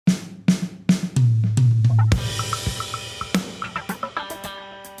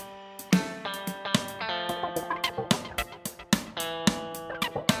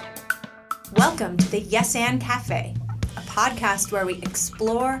Yes and Cafe, a podcast where we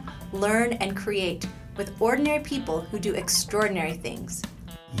explore, learn, and create with ordinary people who do extraordinary things.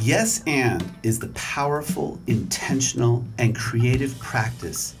 Yes and is the powerful, intentional, and creative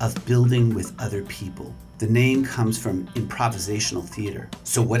practice of building with other people. The name comes from improvisational theater.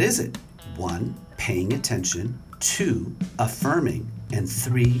 So what is it? 1, paying attention. 2, affirming. And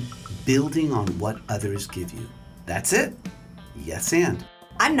 3, building on what others give you. That's it. Yes and.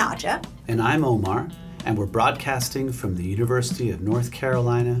 I'm Naja. And I'm Omar, and we're broadcasting from the University of North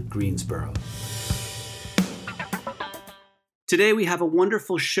Carolina, Greensboro. Today we have a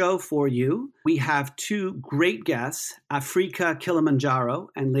wonderful show for you. We have 2 great guests, Africa Kilimanjaro,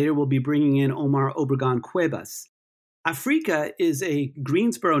 and later we'll be bringing in Omar Obregon Cuevas. Africa is a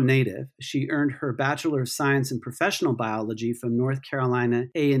Greensboro native. She earned her Bachelor of Science in Professional Biology from North Carolina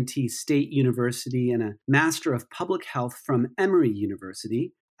A&T State University and a Master of Public Health from Emory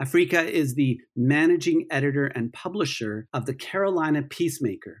University. Africa is the managing editor and publisher of the Carolina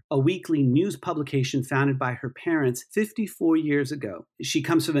Peacemaker, a weekly news publication founded by her parents 54 years ago. She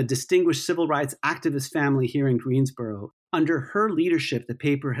comes from a distinguished civil rights activist family here in Greensboro. Under her leadership, the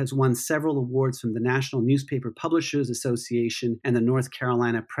paper has won several awards from the National Newspaper Publishers Association and the North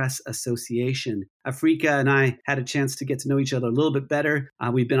Carolina Press Association. Africa and I had a chance to get to know each other a little bit better.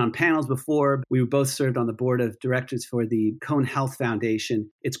 We've been on panels before. We both served on the board of directors for the Cone Health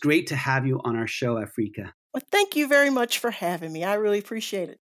Foundation. It's great to have you on our show, Africa. Well, thank you very much for having me. I really appreciate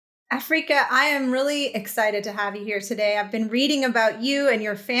it. Africa, I am really excited to have you here today. I've been reading about you and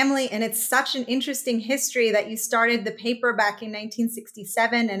your family, and it's such an interesting history that you started the paper back in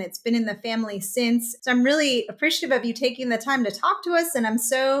 1967, and it's been in the family since. So I'm really appreciative of you taking the time to talk to us, and I'm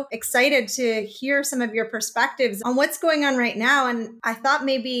so excited to hear some of your perspectives on what's going on right now. And I thought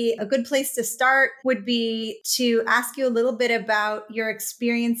maybe a good place to start would be to ask you a little bit about your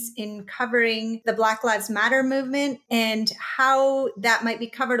experience in covering the Black Lives Matter movement and how that might be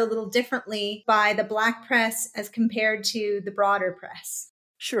covered a little differently by the Black press as compared to the broader press.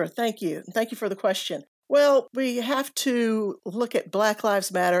 Sure. Thank you. Thank you for the question. Well, we have to look at Black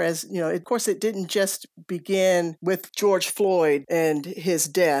Lives Matter as, of course, it didn't just begin with George Floyd and his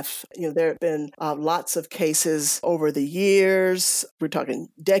death. There have been lots of cases over the years. We're talking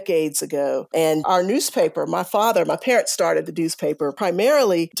decades ago. And our newspaper, my parents started the newspaper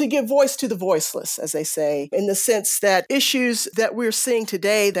primarily to give voice to the voiceless, as they say, in the sense that issues that we're seeing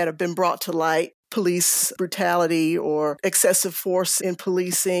today that have been brought to light, police brutality or excessive force in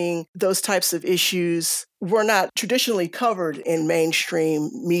policing, those types of issues were not traditionally covered in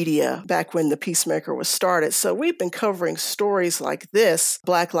mainstream media back when the Peacemaker was started. So we've been covering stories like this,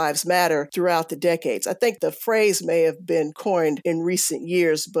 Black Lives Matter, throughout the decades. I think the phrase may have been coined in recent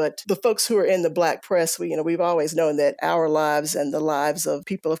years, but the folks who are in the Black press, we've always known that our lives and the lives of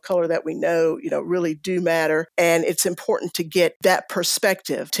people of color that we know, really do matter. And it's important to get that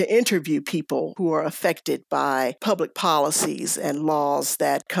perspective, to interview people who are affected by public policies and laws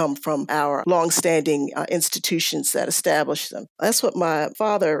that come from our longstanding institutions that establish them. That's what my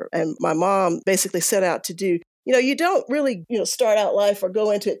father and my mom basically set out to do. You don't really, start out life or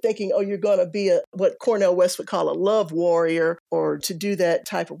go into it thinking, you're going to be what Cornel West would call a love warrior or to do that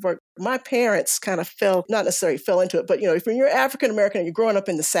type of work. My parents kind of not necessarily fell into it, but, if you're African American and you're growing up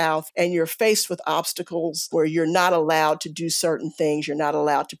in the South and you're faced with obstacles where you're not allowed to do certain things, you're not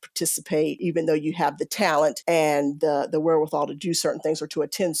allowed to participate, even though you have the talent and the wherewithal to do certain things or to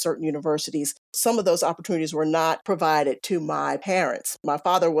attend certain universities. Some of those opportunities were not provided to my parents. My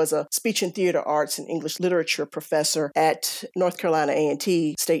father was a speech and theater arts and English literature professor at North Carolina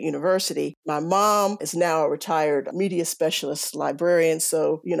A&T State University. My mom is now a retired media specialist librarian.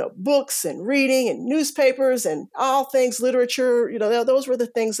 So, books and reading and newspapers and all things literature, those were the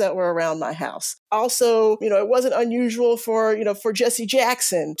things that were around my house. Also, it wasn't unusual for Jesse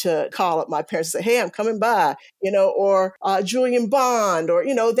Jackson to call up my parents and say, hey, I'm coming by, or Julian Bond, or,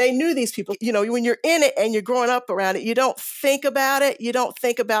 they knew these people. When you're in it and you're growing up around it, you don't think about it. You don't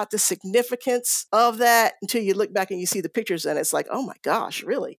think about the significance of that until you look back and you see the pictures and it's like, oh my gosh,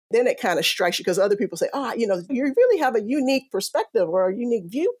 really? Then it kind of strikes you because other people say, you really have a unique perspective or a unique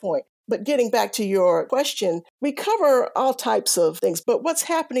viewpoint. But getting back to your question, we cover all types of things. But what's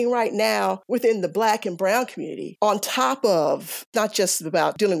happening right now within the Black and Brown community, on top of not just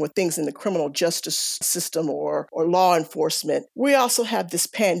about dealing with things in the criminal justice system or law enforcement, we also have this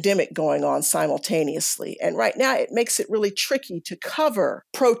pandemic going on simultaneously. And right now, it makes it really tricky to cover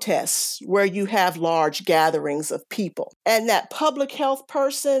protests where you have large gatherings of people. And that public health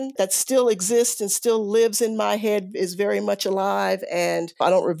person that still exists and still lives in my head is very much alive. And I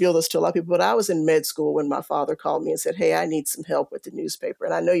don't reveal this till a lot of people, but I was in med school when my father called me and said, hey, I need some help with the newspaper.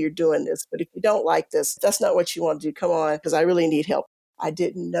 And I know you're doing this, but if you don't like this, that's not what you want to do. Come on, because I really need help. I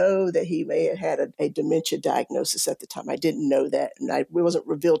didn't know that he may have had a dementia diagnosis at the time. I didn't know that. And it wasn't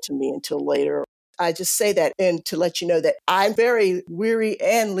revealed to me until later. I just say that and to let you know that I'm very weary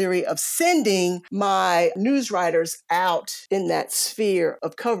and leery of sending my news writers out in that sphere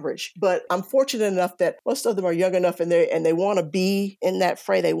of coverage. But I'm fortunate enough that most of them are young enough and they want to be in that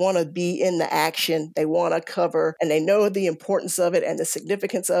fray. They want to be in the action. They want to cover and they know the importance of it and the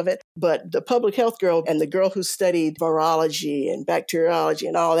significance of it. But the public health girl and the girl who studied virology and bacteriology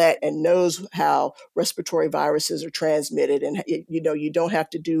and all that and knows how respiratory viruses are transmitted and you don't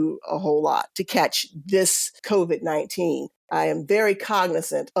have to do a whole lot to catch this COVID-19. I am very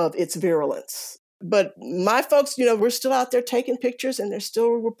cognizant of its virulence. But my folks, we're still out there taking pictures and they're still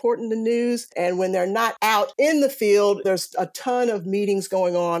reporting the news. And when they're not out in the field, there's a ton of meetings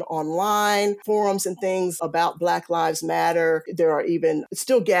going on online, forums and things about Black Lives Matter. There are even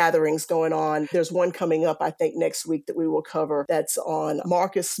still gatherings going on. There's one coming up, I think, next week that we will cover that's on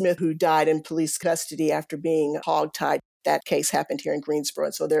Marcus Smith, who died in police custody after being hogtied. That case happened here in Greensboro.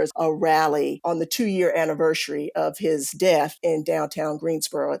 And so there's a rally on the 2-year anniversary of his death in downtown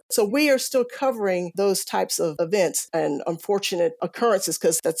Greensboro. So we are still covering those types of events and unfortunate occurrences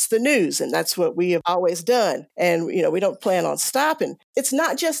because that's the news and that's what we have always done. And, we don't plan on stopping. It's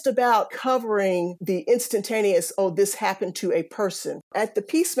not just about covering the instantaneous, this happened to a person. At the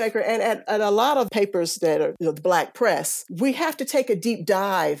Peacemaker and at a lot of papers that are, the Black press, we have to take a deep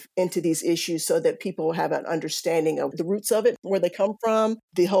dive into these issues so that people have an understanding of the roots of it, where they come from,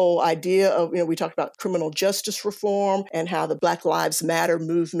 the whole idea of, we talked about criminal justice reform and how the Black Lives Matter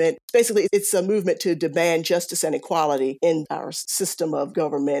movement, basically it's a movement to demand justice and equality in our system of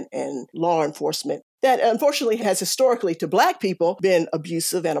government and law enforcement. That unfortunately has historically to Black people been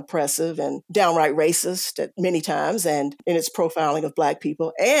abusive and oppressive and downright racist at many times and in its profiling of Black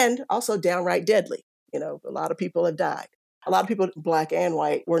people and also downright deadly. A lot of people have died. A lot of people, Black and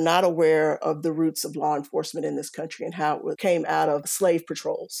white, were not aware of the roots of law enforcement in this country and how it came out of slave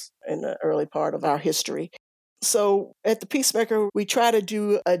patrols in the early part of our history. So at the Peacemaker, we try to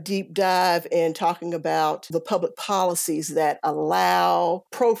do a deep dive in talking about the public policies that allow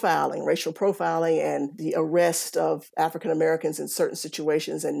profiling, racial profiling, and the arrest of African Americans in certain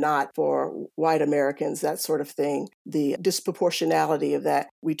situations and not for white Americans, that sort of thing. The disproportionality of that.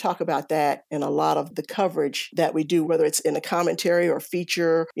 We talk about that in a lot of the coverage that we do, whether it's in a commentary or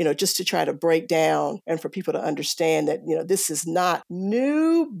feature, just to try to break down and for people to understand that, this is not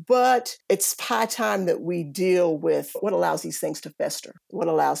new, but it's high time that we deal with what allows these things to fester, what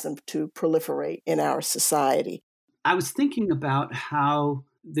allows them to proliferate in our society. I was thinking about how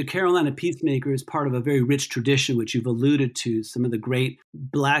the Carolina Peacemaker is part of a very rich tradition, which you've alluded to, some of the great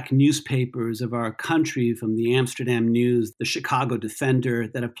Black newspapers of our country, from the Amsterdam News, the Chicago Defender,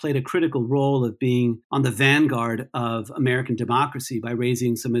 that have played a critical role of being on the vanguard of American democracy by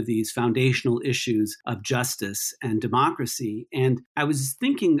raising some of these foundational issues of justice and democracy. And I was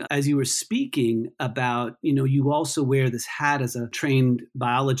thinking, as you were speaking about, you also wear this hat as a trained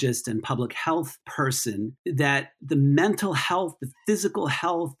biologist and public health person, that the mental health, the physical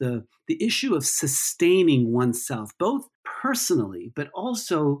health, the issue of sustaining oneself, both personally, but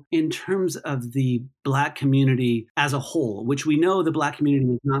also in terms of the Black community as a whole, which we know the Black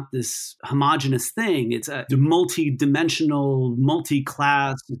community is not this homogenous thing. It's a multi-dimensional,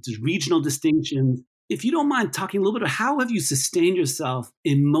 multi-class, it's regional distinctions. If you don't mind talking a little bit about how have you sustained yourself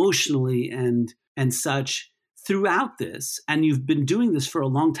emotionally and such throughout this, and you've been doing this for a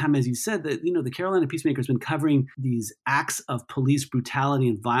long time, as you said, that the Carolina Peacemaker has been covering these acts of police brutality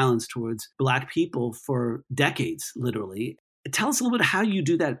and violence towards Black people for decades, literally. Tell us a little bit how you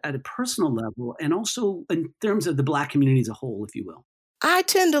do that at a personal level and also in terms of the Black community as a whole, if you will. I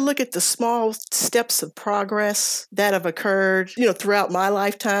tend to look at the small steps of progress that have occurred, throughout my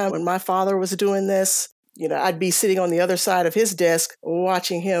lifetime when my father was doing this. I'd be sitting on the other side of his desk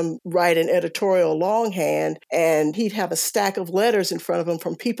watching him write an editorial longhand, and he'd have a stack of letters in front of him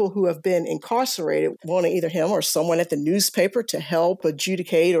from people who have been incarcerated, wanting either him or someone at the newspaper to help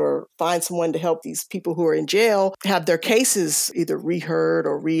adjudicate or find someone to help these people who are in jail have their cases either reheard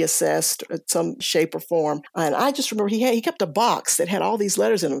or reassessed in some shape or form. And I just remember he kept a box that had all these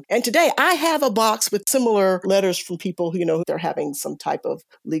letters in them. And today I have a box with similar letters from people who, they're having some type of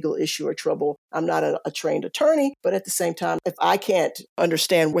legal issue or trouble. I'm not a trained attorney, but at the same time, if I can't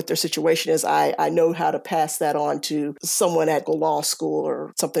understand what their situation is, I know how to pass that on to someone at a law school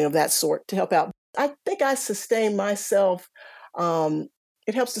or something of that sort to help out. I think I sustain myself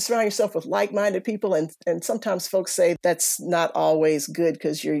It helps to surround yourself with like-minded people. And sometimes folks say that's not always good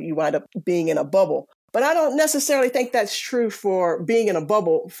because you wind up being in a bubble. But I don't necessarily think that's true for being in a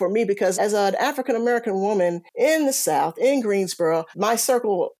bubble for me, because as an African-American woman in the South, in Greensboro, my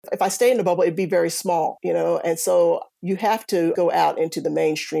circle, if I stay in the bubble, it'd be very small, and so you have to go out into the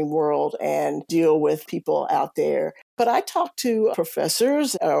mainstream world and deal with people out there. But I talk to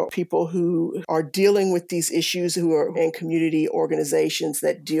professors or people who are dealing with these issues, who are in community organizations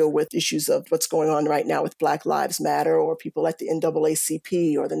that deal with issues of what's going on right now with Black Lives Matter, or people at the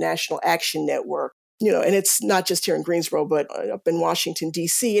NAACP or the National Action Network. And it's not just here in Greensboro, but up in Washington,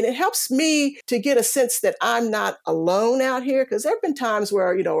 D.C. And it helps me to get a sense that I'm not alone out here, because there have been times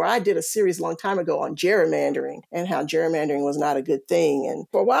where I did a series a long time ago on gerrymandering and how gerrymandering was not a good thing. And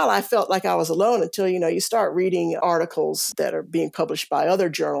for a while, I felt like I was alone until, you start reading articles that are being published by other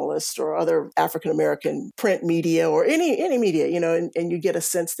journalists or other African-American print media or any media, and you get a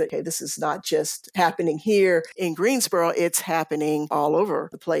sense that, hey, this is not just happening here in Greensboro, it's happening all over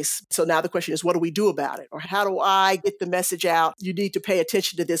the place. So now the question is, what do we do about it? Or how do I get the message out? You need to pay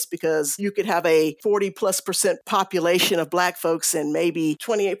attention to this, because you could have a 40+% population of Black folks and maybe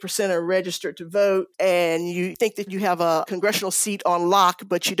 28% are registered to vote. And you think that you have a congressional seat on lock,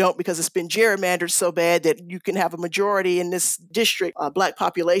 but you don't, because it's been gerrymandered so bad that you can have a majority in this district, a Black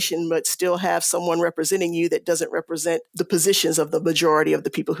population, but still have someone representing you that doesn't represent the positions of the majority of the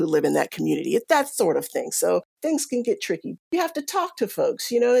people who live in that community. It's that sort of thing. So things can get tricky. You have to talk to folks.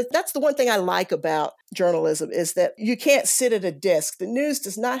 That's the one thing I like about journalism, is that you can't sit at a desk. The news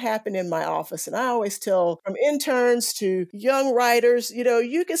does not happen in my office. And I always tell, from interns to young writers,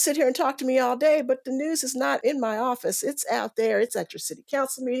 you can sit here and talk to me all day, but the news is not in my office. It's out there. It's at your city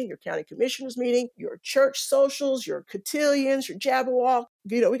council meeting, your county commissioners meeting, your church socials, your cotillions, your Jabberwock.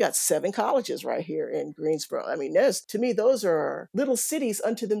 We got 7 colleges right here in Greensboro. I mean, to me, those are little cities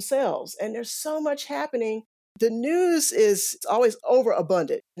unto themselves. And there's so much happening. The news is always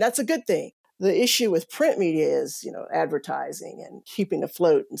overabundant. And that's a good thing. The issue with print media is, advertising and keeping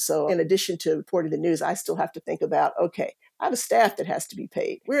afloat. And so in addition to reporting the news, I still have to think about, okay, I have a staff that has to be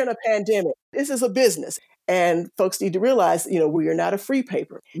paid. We're in a pandemic. This is a business. And folks need to realize, we are not a free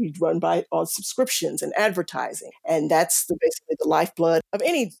paper. We run on subscriptions and advertising. And that's basically the lifeblood of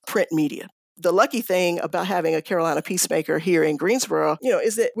any print media. The lucky thing about having a Carolina Peacemaker here in Greensboro,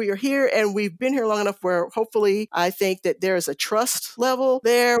 is that we are here and we've been here long enough where hopefully I think that there's a trust level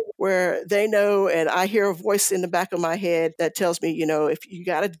there where they know, and I hear a voice in the back of my head that tells me, if you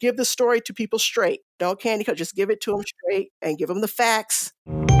got to give the story to people straight, don't candy coat, just give it to them straight and give them the facts.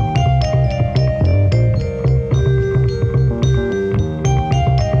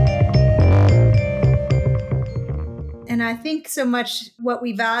 And I think so much what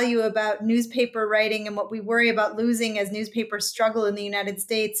we value about newspaper writing and what we worry about losing as newspapers struggle in the United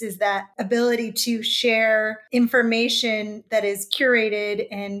States is that ability to share information that is curated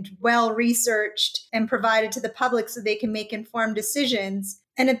and well-researched and provided to the public so they can make informed decisions.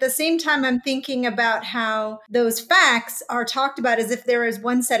 And at the same time, I'm thinking about how those facts are talked about as if there is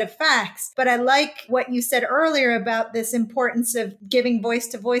one set of facts. But I like what you said earlier about this importance of giving voice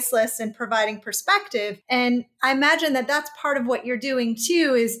to voiceless and providing perspective. And I imagine that that's part of what you're doing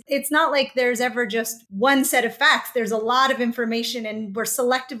too, is it's not like there's ever just one set of facts. There's a lot of information and we're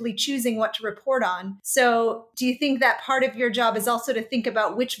selectively choosing what to report on. So do you think that part of your job is also to think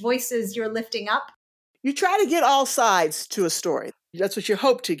about which voices you're lifting up? You try to get all sides to a story. That's what you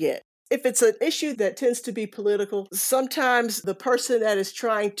hope to get. If it's an issue that tends to be political, sometimes the person that is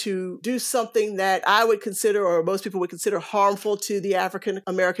trying to do something that I would consider, or most people would consider, harmful to the African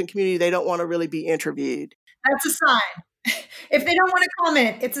American community, they don't want to really be interviewed. That's a sign. If they don't want to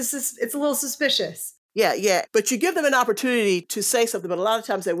comment, it's a little suspicious. Yeah. But you give them an opportunity to say something, but a lot of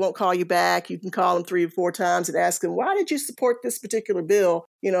times they won't call you back. You can call them 3 or 4 times and ask them, why did you support this particular bill?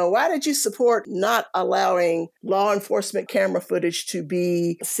 Why did you support not allowing law enforcement camera footage to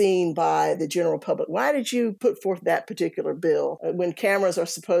be seen by the general public? Why did you put forth that particular bill when cameras are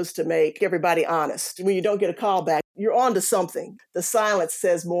supposed to make everybody honest? When you don't get a call back, you're on to something. The silence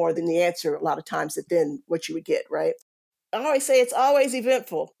says more than the answer a lot of times than what you would get, right? I always say it's always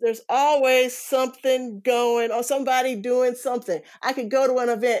eventful. There's always something going on, somebody doing something. I could go to an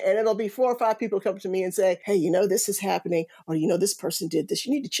event and it'll be 4 or 5 people come to me and say, hey, this is happening, or, this person did this.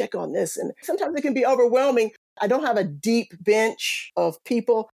 You need to check on this. And sometimes it can be overwhelming. I don't have a deep bench of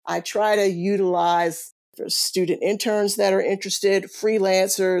people. I try to utilize student interns that are interested,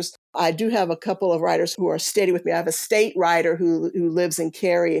 freelancers. I do have a couple of writers who are steady with me. I have a state writer who lives in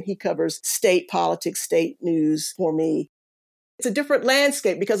Cary, and he covers state politics, state news for me. It's a different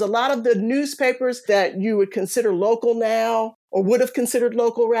landscape because a lot of the newspapers that you would consider local now, or would have considered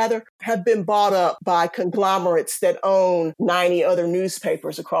local rather, have been bought up by conglomerates that own 90 other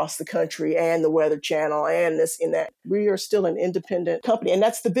newspapers across the country and the Weather Channel and this and that. We are still an independent company, and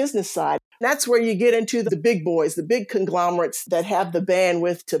that's the business side. That's where you get into the big boys, the big conglomerates that have the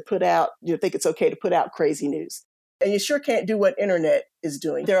bandwidth to put out, think it's okay to put out crazy news. And you sure can't do what internet is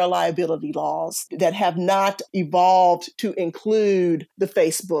doing. There are liability laws that have not evolved to include the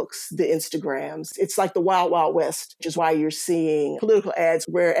Facebooks, the Instagrams. It's like the Wild Wild West, which is why you're seeing political ads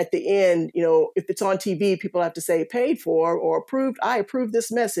where at the end, if it's on TV, people have to say paid for or approved. I approve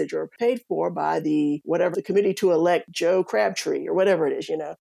this message, or paid for by the committee to elect Joe Crabtree or whatever it is,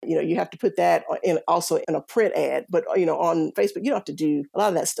 you have to put that also in a print ad, but on Facebook, you don't have to do a lot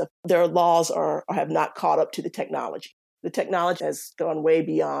of that stuff. Their laws have not caught up to the technology. The technology has gone way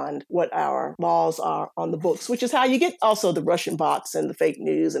beyond what our laws are on the books, which is how you get also the Russian bots and the fake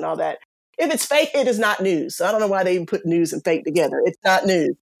news and all that. If it's fake, it is not news. So I don't know why they even put news and fake together. It's not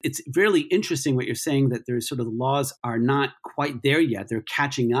news. It's really interesting what you're saying, that there's sort of the laws are not quite there yet. They're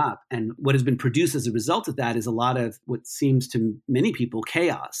catching up. And what has been produced as a result of that is a lot of what seems to many people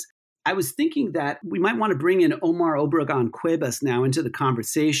chaos. I was thinking that we might want to bring in Omar Obregon Cuevas now into the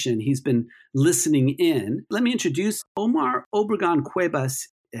conversation. He's been listening in. Let me introduce Omar Obregon Cuevas.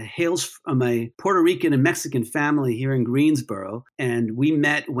 Hails from a Puerto Rican and Mexican family here in Greensboro. And we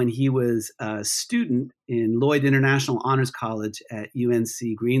met when he was a student in Lloyd International Honors College at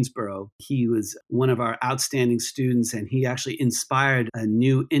UNC Greensboro. He was one of our outstanding students, and he actually inspired a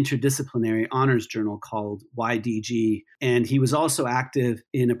new interdisciplinary honors journal called YDG. And he was also active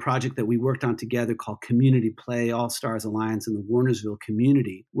in a project that we worked on together called Community Play All-Stars Alliance in the Warnersville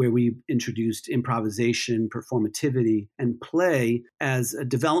community, where we introduced improvisation, performativity, and play as a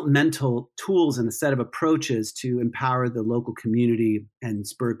developmental tools and a set of approaches to empower the local community and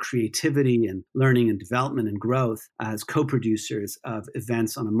spur creativity and learning and development and growth as co-producers of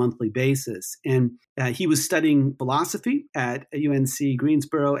events on a monthly basis. And he was studying philosophy at UNC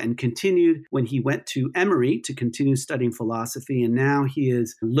Greensboro and continued when he went to Emory to continue studying philosophy. And now he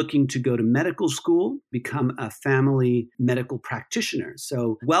is looking to go to medical school, become a family medical practitioner.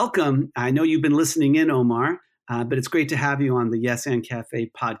 So welcome. I know you've been listening in, Omar, but it's great to have you on the Yes and Cafe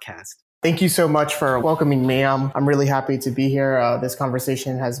podcast. Thank you so much for welcoming me. I'm really happy to be here. This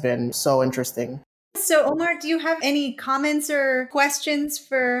conversation has been so interesting. So, Omar, do you have any comments or questions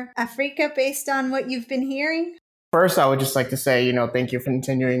for Afrika based on what you've been hearing? First, I would just like to say, thank you for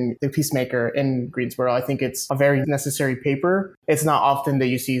continuing The Peacemaker in Greensboro. I think it's a very necessary paper. It's not often that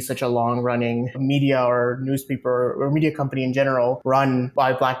you see such a long-running media or newspaper or media company in general run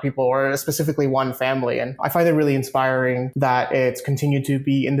by Black people, or specifically one family. And I find it really inspiring that it's continued to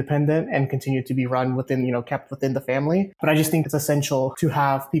be independent and continued to be run within, kept within the family. But I just think it's essential to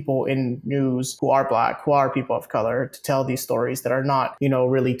have people in news who are Black, who are people of color, to tell these stories that are not,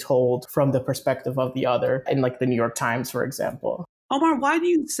 really told from the perspective of the other, in like the New York Times, for example. Omar, why do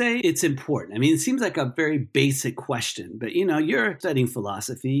you say it's important? I mean, it seems like a very basic question, but you're studying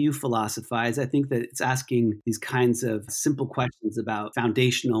philosophy, you philosophize. I think that it's asking these kinds of simple questions about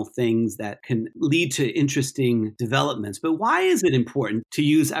foundational things that can lead to interesting developments. But why is it important, to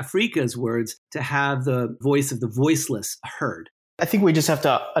use Afrika's words, to have the voice of the voiceless heard? I think we just have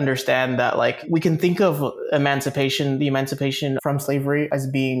to understand that, we can think of the emancipation from slavery as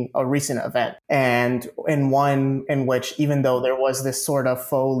being a recent event, and in one in which, even though there was this sort of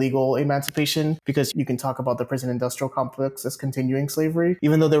faux legal emancipation, because you can talk about the prison industrial complex as continuing slavery,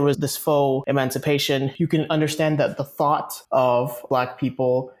 even though there was this faux emancipation, you can understand that the thought of Black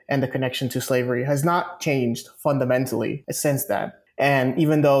people and the connection to slavery has not changed fundamentally since then. And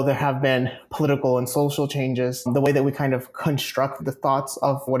even though there have been political and social changes, the way that we kind of construct the thoughts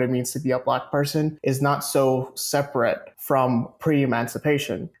of what it means to be a Black person is not so separate from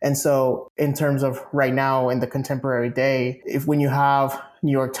pre-emancipation. And so in terms of right now in the contemporary day, when you have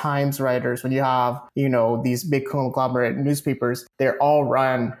New York Times writers, when you have, these big conglomerate newspapers, they're all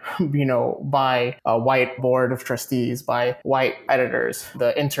run, by a white board of trustees, by white editors.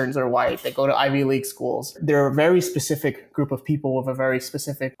 The interns are white. They go to Ivy League schools. They're a very specific group of people with a very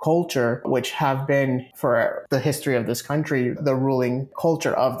specific culture, which have been, for the history of this country, the ruling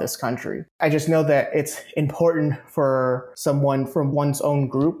culture of this country. I just know that it's important for someone from one's own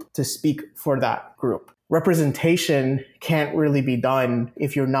group to speak for that group. Representation can't really be done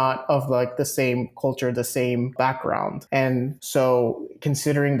if you're not of the same culture, the same background. And so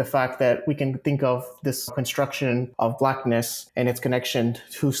considering the fact that we can think of this construction of Blackness and its connection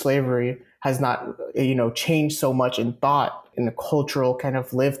to slavery has not, changed so much in thought, in a cultural kind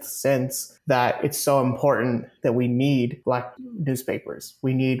of lived sense, that it's so important that we need Black newspapers.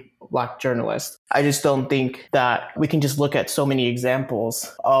 We need Black journalists. I just don't think that we can just look at so many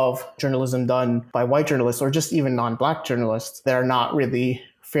examples of journalism done by white journalists or just even non-Black journalists that are not really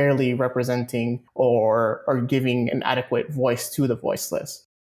fairly representing or giving an adequate voice to the voiceless.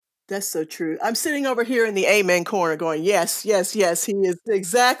 That's so true. I'm sitting over here in the amen corner going, yes, yes, yes, he is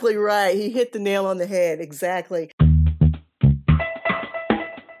exactly right. He hit the nail on the head. Exactly.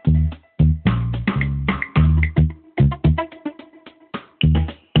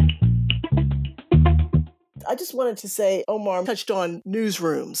 I just wanted to say, Omar touched on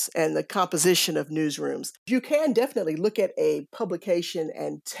newsrooms and the composition of newsrooms. You can definitely look at a publication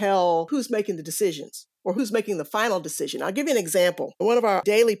and tell who's making the decisions or who's making the final decision. I'll give you an example. One of our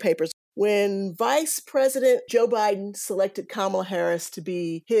daily papers, when Vice President Joe Biden selected Kamala Harris to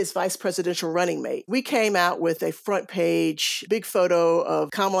be his vice presidential running mate, we came out with a front page, big photo of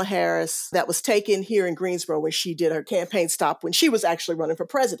Kamala Harris that was taken here in Greensboro when she did her campaign stop when she was actually running for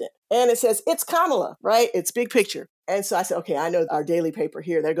president. And it says, it's Kamala, right? It's big picture. And so I said, okay, I know our daily paper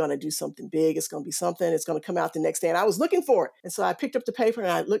here, they're going to do something big. It's going to be something. It's going to come out the next day. And I was looking for it. And so I picked up the paper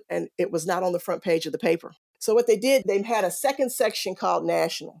and I looked, and it was not on the front page of the paper. So what they did, they had a second section called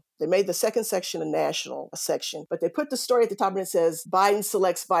National. They made the second section a national section, but they put the story at the top and it says, Biden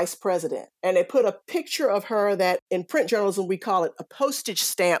selects vice president. And they put a picture of her that in print journalism, we call it a postage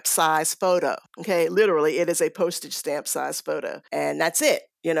stamp size photo. Okay, literally, it is a postage stamp size photo. And that's it.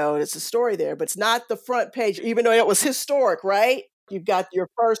 It's a story there, but it's not the front page, even though it was historic, right? You've got your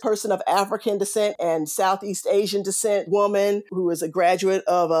first person of African descent and Southeast Asian descent woman who is a graduate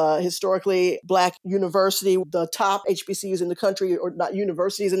of a historically Black university, the top HBCUs in the country, or not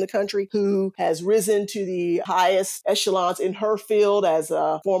universities in the country, who has risen to the highest echelons in her field as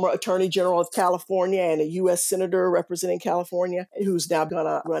a former Attorney General of California and a U.S. Senator representing California, who's now going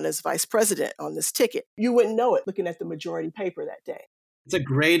to run as vice president on this ticket. You wouldn't know it looking at the majority paper that day. It's a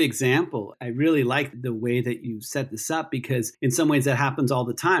great example. I really like the way that you set this up because in some ways that happens all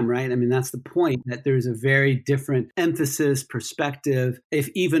the time, right? I mean, that's the point, that there's a very different emphasis, perspective, if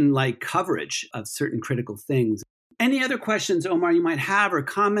even like coverage of certain critical things. Any other questions, Omar, you might have or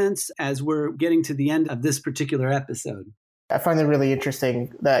comments as we're getting to the end of this particular episode? I find it really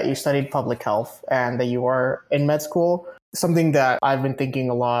interesting that you studied public health and that you are in med school. Something that I've been thinking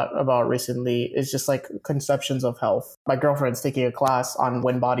a lot about recently is just like conceptions of health. My girlfriend's taking a class on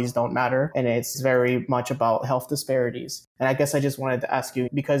when bodies don't matter, and it's very much about health disparities. And I guess I just wanted to ask you,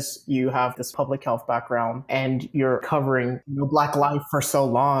 because you have this public health background and you're covering Black life for so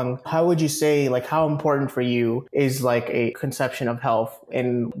long, how would you say, like, how important for you is like a conception of health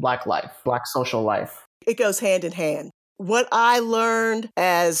in Black life, Black social life? It goes hand in hand. What I learned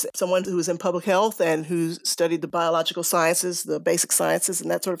as someone who was in public health and who studied the biological sciences, the basic sciences and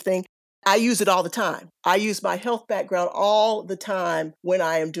that sort of thing, I use it all the time. I use my health background all the time when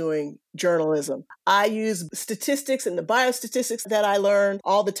I am doing journalism. I use statistics and the biostatistics that I learned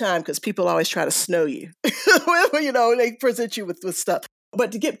all the time because people always try to snow you. They present you with stuff.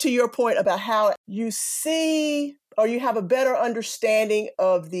 But to get to your point about how you see or you have a better understanding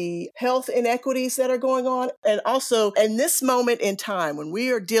of the health inequities that are going on. And also in this moment in time, when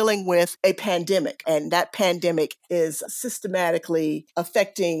we are dealing with a pandemic, and that pandemic is systematically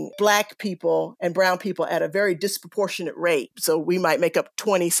affecting Black people and brown people at a very disproportionate rate. So we might make up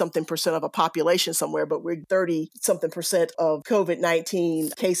 20-something% of a population somewhere, but we're 30-something% of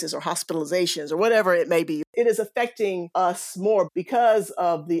COVID-19 cases or hospitalizations or whatever it may be. It is affecting us more because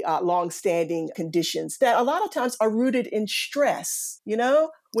of the longstanding conditions that a lot of times are rooted in stress,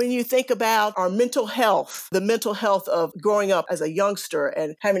 When you think about our mental health, the mental health of growing up as a youngster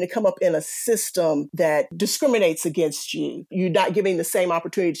and having to come up in a system that discriminates against you, you're not giving the same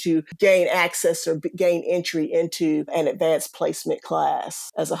opportunity to gain access or gain entry into an advanced placement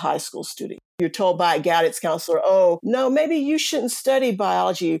class as a high school student. You're told by a guidance counselor, oh, no, maybe you shouldn't study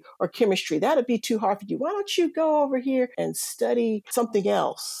biology or chemistry. That'd be too hard for you. Why don't you go over here and study something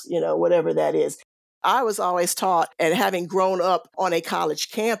else, whatever that is. I was always taught, and having grown up on a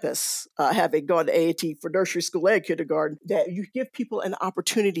college campus, having gone to A&T for nursery school and kindergarten, that you give people an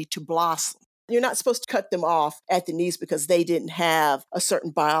opportunity to blossom. You're not supposed to cut them off at the knees because they didn't have a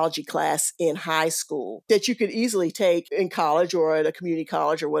certain biology class in high school that you could easily take in college or at a community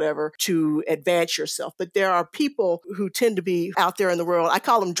college or whatever to advance yourself. But there are people who tend to be out there in the world, I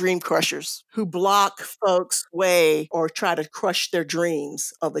call them dream crushers, who block folks' way or try to crush their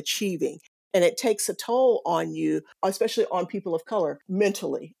dreams of achieving. And it takes a toll on you, especially on people of color,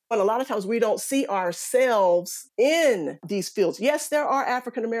 mentally. But a lot of times we don't see ourselves in these fields. Yes, there are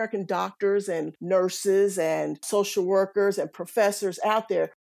African American doctors and nurses and social workers and professors out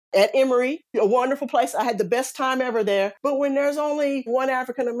there. At Emory, a wonderful place. I had the best time ever there. But when there's only one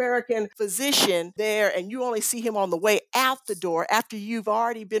African American physician there and you only see him on the way out the door after you've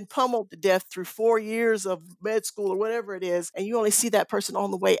already been pummeled to death through 4 years of med school or whatever it is, and you only see that person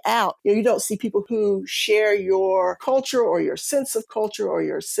on the way out, you don't see people who share your culture or your sense of culture or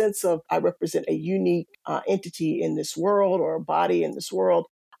your sense of, I represent a unique entity in this world or a body in this world.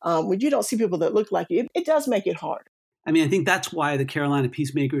 When you don't see people that look like you, it does make it hard. I mean, I think that's why the Carolina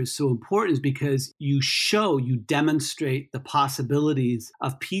Peacemaker is so important, is because you demonstrate the possibilities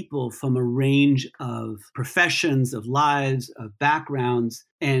of people from a range of professions, of lives, of backgrounds.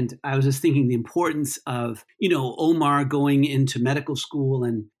 And I was just thinking the importance of, Omar going into medical school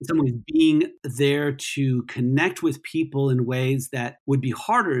and in some ways being there to connect with people in ways that would be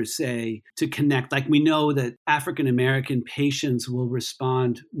harder, say, to connect. Like we know that African American patients will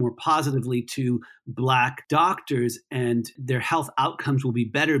respond more positively to Black doctors and their health outcomes will be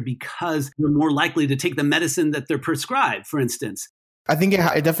better because they're more likely to take the medicine that they're prescribed, for instance. I think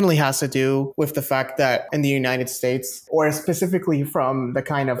it definitely has to do with the fact that in the United States, or specifically from the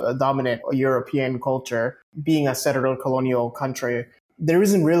kind of dominant European culture, being a settler colonial country, there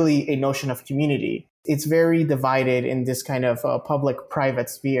isn't really a notion of community. It's very divided in this kind of public-private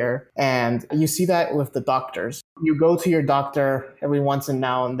sphere. And you see that with the doctors. You go to your doctor every once and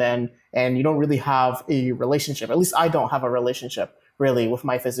now and then, and you don't really have a relationship. At least I don't have a relationship really with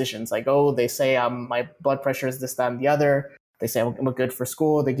my physicians. Like, they say my blood pressure is this, that, and the other. They say I'm good for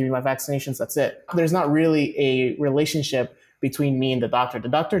school. They give me my vaccinations. That's it. There's not really a relationship between me and the doctor. The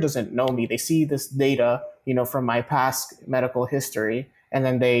doctor doesn't know me. They see this data, from my past medical history, and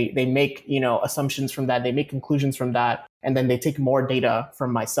then they make, assumptions from that. They make conclusions from that, and then they take more data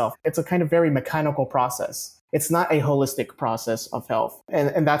from myself. It's a kind of very mechanical process. It's not a holistic process of health.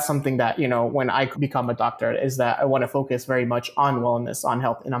 And that's something that, when I become a doctor, is that I want to focus very much on wellness, on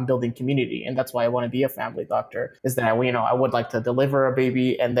health, and on building community. And that's why I want to be a family doctor, is that, I would like to deliver a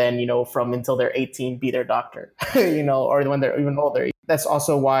baby and then, from until they're 18, be their doctor, or when they're even older. That's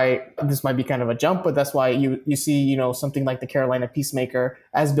also why this might be kind of a jump, but that's why you see, something like the Carolina Peacemaker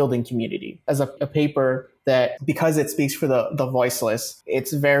as building community, as a paper that, because it speaks for the voiceless,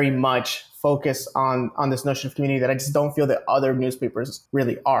 it's very much focused on this notion of community that I just don't feel that other newspapers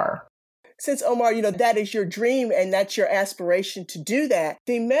really are. Since, Omar, that is your dream and that's your aspiration to do that,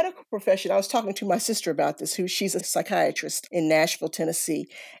 the medical profession, I was talking to my sister about this, she's a psychiatrist in Nashville, Tennessee.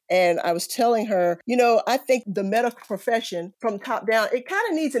 And I was telling her, I think the medical profession from top down, it kind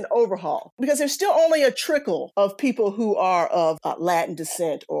of needs an overhaul because there's still only a trickle of people who are of Latin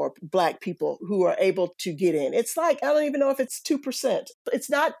descent or Black people who are able to get in. It's like, I don't even know if it's 2%. It's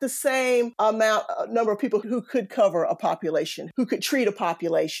not the same number of people who could cover a population, who could treat a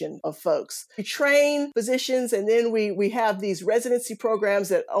population of folks. We train physicians, and then we have these residency programs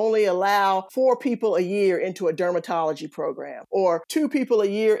that only allow 4 people a year into a dermatology program, or 2 people a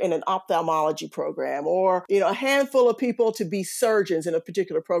year in an ophthalmology program, or a handful of people to be surgeons in a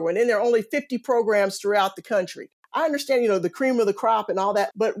particular program. And then there are only 50 programs throughout the country. I understand, the cream of the crop and all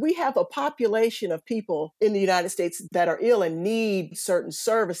that, but we have a population of people in the United States that are ill and need certain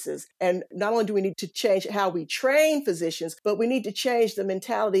services. And not only do we need to change how we train physicians, but we need to change the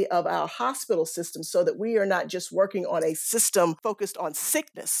mentality of our hospital system so that we are not just working on a system focused on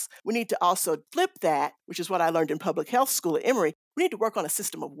sickness. We need to also flip that, which is what I learned in public health school at Emory. We need to work on a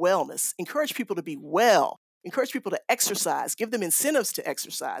system of wellness, encourage people to be well. Encourage people to exercise, give them incentives to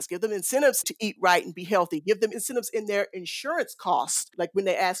exercise, give them incentives to eat right and be healthy, give them incentives in their insurance costs. Like when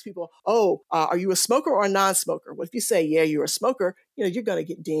they ask people, are you a smoker or a non-smoker? Well, if you say, yeah, you're a smoker, you're going to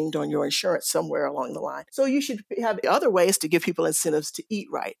get dinged on your insurance somewhere along the line. So you should have other ways to give people incentives to eat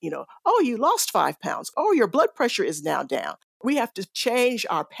right. You lost 5 pounds. Oh, your blood pressure is now down. We have to change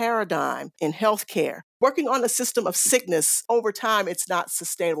our paradigm in healthcare. Working on a system of sickness over time, it's not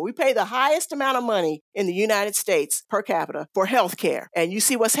sustainable. We pay the highest amount of money in the United States per capita for healthcare. And you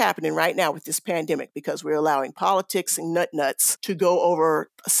see what's happening right now with this pandemic because we're allowing politics and nuts to go over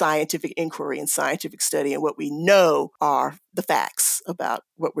scientific inquiry and scientific study and what we know are the facts about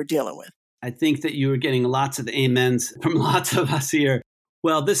what we're dealing with. I think that you are getting lots of amens from lots of us here.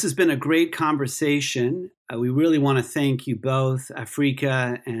 Well, this has been a great conversation. We really want to thank you both,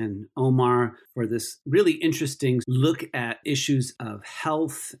 Afrika and Omar, for this really interesting look at issues of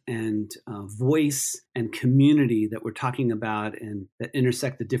health and voice and community that we're talking about and that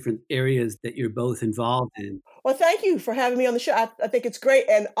intersect the different areas that you're both involved in. Well, thank you for having me on the show. I think it's great.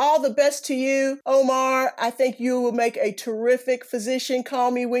 And all the best to you, Omar. I think you will make a terrific physician.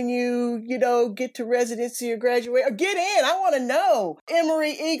 Call me when you get to residency or graduate or get in. I want to know.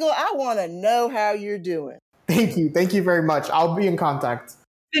 Emory Eagle, I want to know how you're doing. Thank you. Thank you very much. I'll be in contact.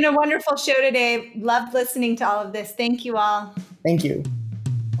 It's been a wonderful show today. Loved listening to all of this. Thank you all. Thank you.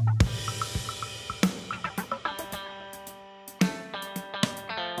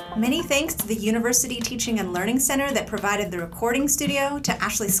 Many thanks to the University Teaching and Learning Center that provided the recording studio, to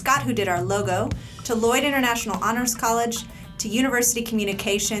Ashley Scott, who did our logo, to Lloyd International Honors College, to University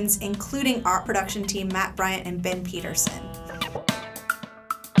Communications, including our production team, Matt Bryant and Ben Peterson.